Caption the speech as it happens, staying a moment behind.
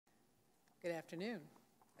Good afternoon.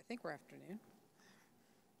 I think we're afternoon.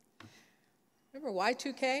 Remember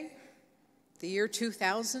Y2K? The year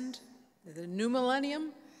 2000? The new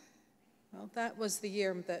millennium? Well, that was the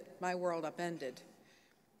year that my world upended.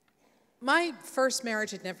 My first marriage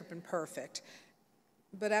had never been perfect,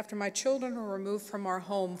 but after my children were removed from our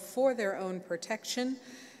home for their own protection,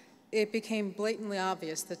 it became blatantly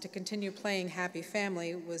obvious that to continue playing happy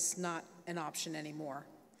family was not an option anymore.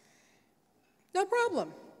 No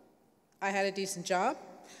problem. I had a decent job.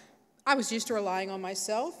 I was used to relying on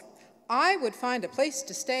myself. I would find a place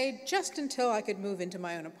to stay just until I could move into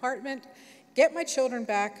my own apartment, get my children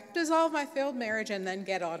back, dissolve my failed marriage, and then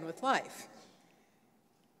get on with life.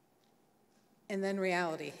 And then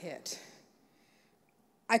reality hit.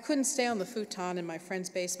 I couldn't stay on the futon in my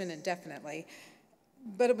friend's basement indefinitely,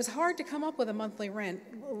 but it was hard to come up with a monthly rent,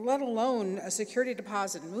 let alone a security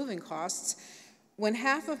deposit and moving costs, when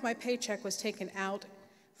half of my paycheck was taken out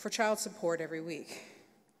for child support every week.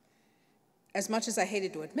 As much as I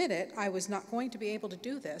hated to admit it, I was not going to be able to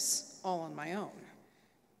do this all on my own.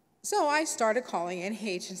 So I started calling any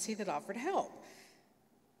agency that offered help.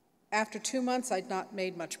 After 2 months, I'd not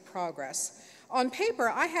made much progress. On paper,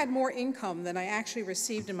 I had more income than I actually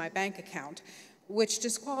received in my bank account, which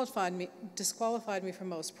disqualified me from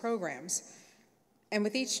most programs. And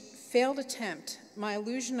with each failed attempt, my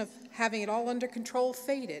illusion of having it all under control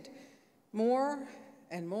faded more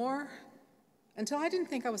and more, until I didn't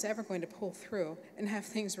think I was ever going to pull through and have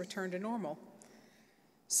things return to normal.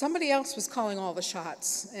 Somebody else was calling all the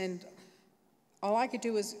shots, and all I could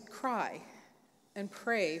do was cry and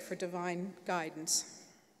pray for divine guidance.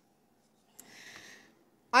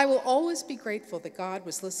 I will always be grateful that God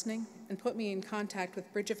was listening and put me in contact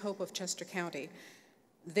with Bridge of Hope of Chester County.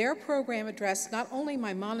 Their program addressed not only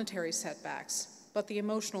my monetary setbacks, but the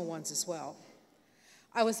emotional ones as well.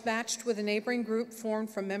 I was matched with a neighboring group formed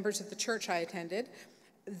from members of the church I attended.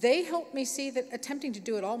 They helped me see that attempting to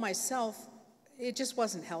do it all myself, it just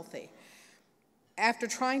wasn't healthy. After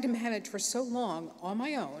trying to manage for so long on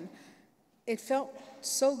my own, it felt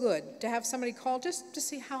so good to have somebody call just to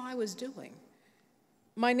see how I was doing.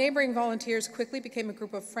 My neighboring volunteers quickly became a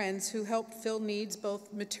group of friends who helped fill needs,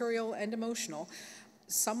 both material and emotional,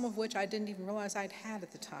 some of which I didn't even realize I'd had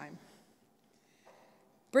at the time.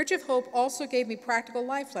 Bridge of Hope also gave me practical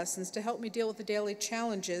life lessons to help me deal with the daily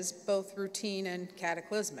challenges, both routine and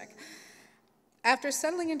cataclysmic. After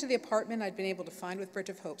settling into the apartment I'd been able to find with Bridge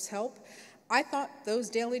of Hope's help, I thought those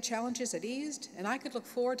daily challenges had eased, and I could look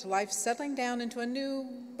forward to life settling down into a new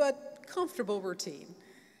but comfortable routine.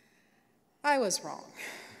 I was wrong.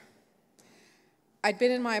 I'd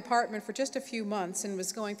been in my apartment for just a few months and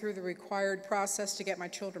was going through the required process to get my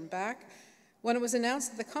children back when it was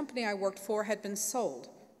announced that the company I worked for had been sold.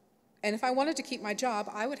 And if I wanted to keep my job,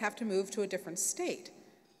 I would have to move to a different state,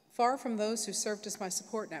 far from those who served as my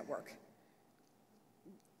support network.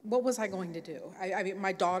 What was I going to do? I mean,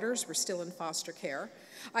 my daughters were still in foster care.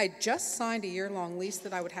 I had just signed a year-long lease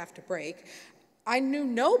that I would have to break. I knew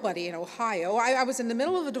nobody in Ohio. I was in the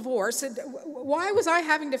middle of a divorce. And why was I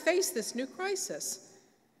having to face this new crisis?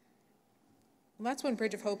 Well, that's when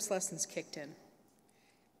Bridge of Hope's lessons kicked in.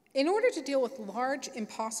 In order to deal with large,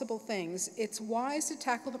 impossible things, it's wise to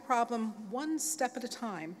tackle the problem one step at a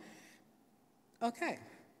time. Okay.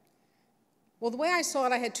 Well, the way I saw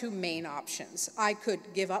it, I had two main options. I could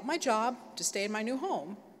give up my job to stay in my new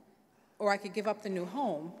home, or I could give up the new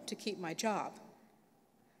home to keep my job.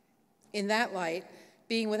 In that light,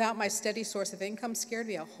 being without my steady source of income scared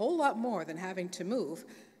me a whole lot more than having to move,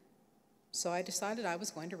 so I decided I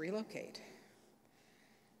was going to relocate.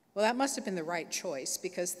 Well, that must have been the right choice,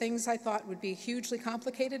 because things I thought would be hugely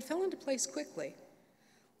complicated fell into place quickly.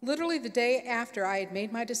 Literally the day after I had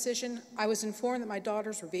made my decision, I was informed that my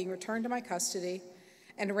daughters were being returned to my custody,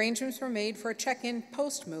 and arrangements were made for a check-in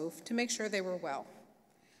post-move to make sure they were well.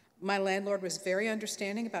 My landlord was very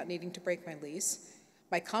understanding about needing to break my lease.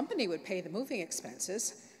 My company would pay the moving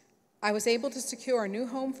expenses. I was able to secure a new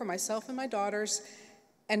home for myself and my daughters,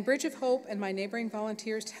 and Bridge of Hope and my neighboring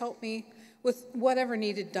volunteers helped me with whatever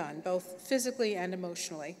needed done, both physically and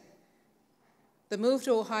emotionally. The move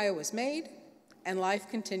to Ohio was made, and life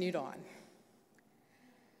continued on.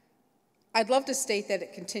 I'd love to state that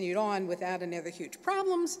it continued on without any other huge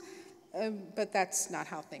problems, but that's not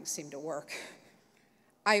how things seem to work.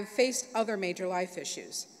 I've faced other major life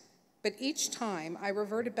issues, but each time I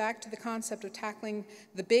reverted back to the concept of tackling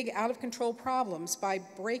the big out-of-control problems by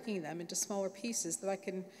breaking them into smaller pieces that I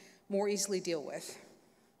can more easily deal with.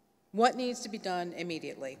 What needs to be done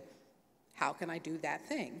immediately? How can I do that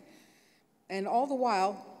thing? And all the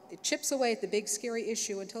while, it chips away at the big scary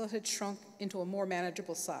issue until it had shrunk into a more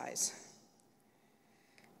manageable size.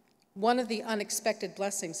 One of the unexpected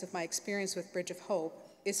blessings of my experience with Bridge of Hope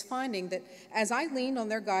is finding that as I leaned on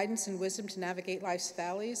their guidance and wisdom to navigate life's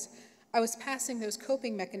valleys, I was passing those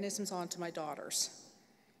coping mechanisms on to my daughters.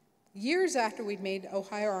 Years after we'd made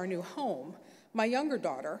Ohio our new home, my younger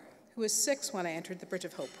daughter, who was 6 when I entered the Bridge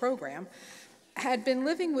of Hope program, had been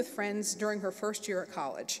living with friends during her first year at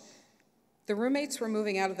college. The roommates were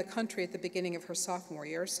moving out of the country at the beginning of her sophomore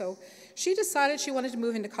year, so she decided she wanted to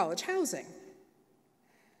move into college housing.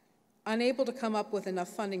 Unable to come up with enough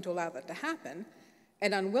funding to allow that to happen,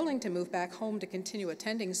 and unwilling to move back home to continue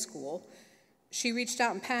attending school, she reached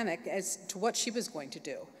out in panic as to what she was going to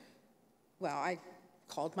do. Well, I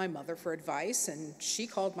called my mother for advice, and she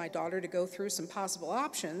called my daughter to go through some possible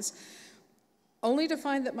options, only to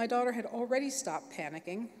find that my daughter had already stopped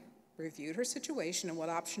panicking, reviewed her situation and what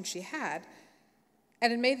options she had, and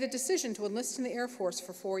had made the decision to enlist in the Air Force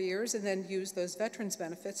for 4 years and then use those veterans'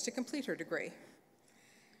 benefits to complete her degree.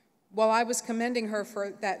 While I was commending her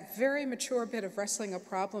for that very mature bit of wrestling a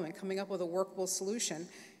problem and coming up with a workable solution,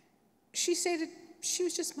 she stated she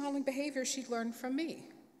was just modeling behavior she'd learned from me,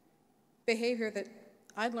 behavior that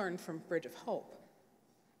I'd learned from Bridge of Hope.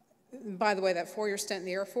 By the way, that 4-year stint in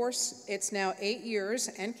the Air Force, it's now 8 years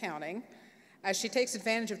and counting, as she takes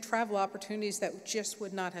advantage of travel opportunities that just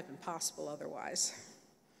would not have been possible otherwise.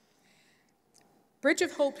 Bridge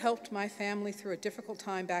of Hope helped my family through a difficult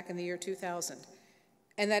time back in the year 2000,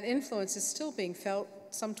 and that influence is still being felt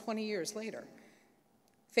some 20 years later.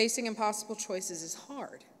 Facing impossible choices is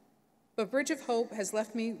hard, but Bridge of Hope has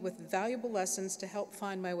left me with valuable lessons to help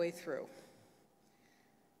find my way through.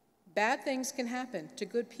 Bad things can happen to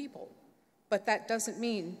good people, but that doesn't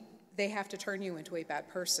mean they have to turn you into a bad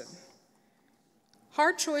person.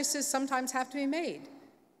 Hard choices sometimes have to be made,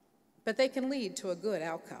 but they can lead to a good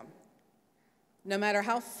outcome. No matter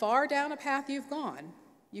how far down a path you've gone,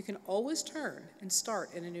 you can always turn and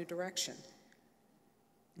start in a new direction.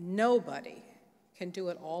 Nobody can do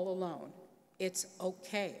it all alone. It's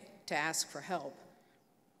okay to ask for help.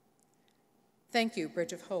 Thank you,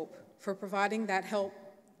 Bridge of Hope, for providing that help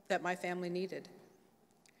that my family needed.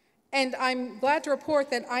 And I'm glad to report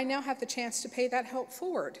that I now have the chance to pay that help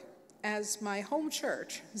forward as my home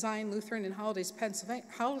church, Zion Lutheran in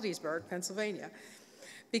Hollidaysburg, Pennsylvania,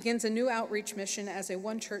 begins a new outreach mission as a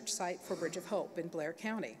one-church site for Bridge of Hope in Blair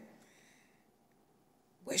County.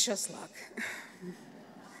 Wish us luck.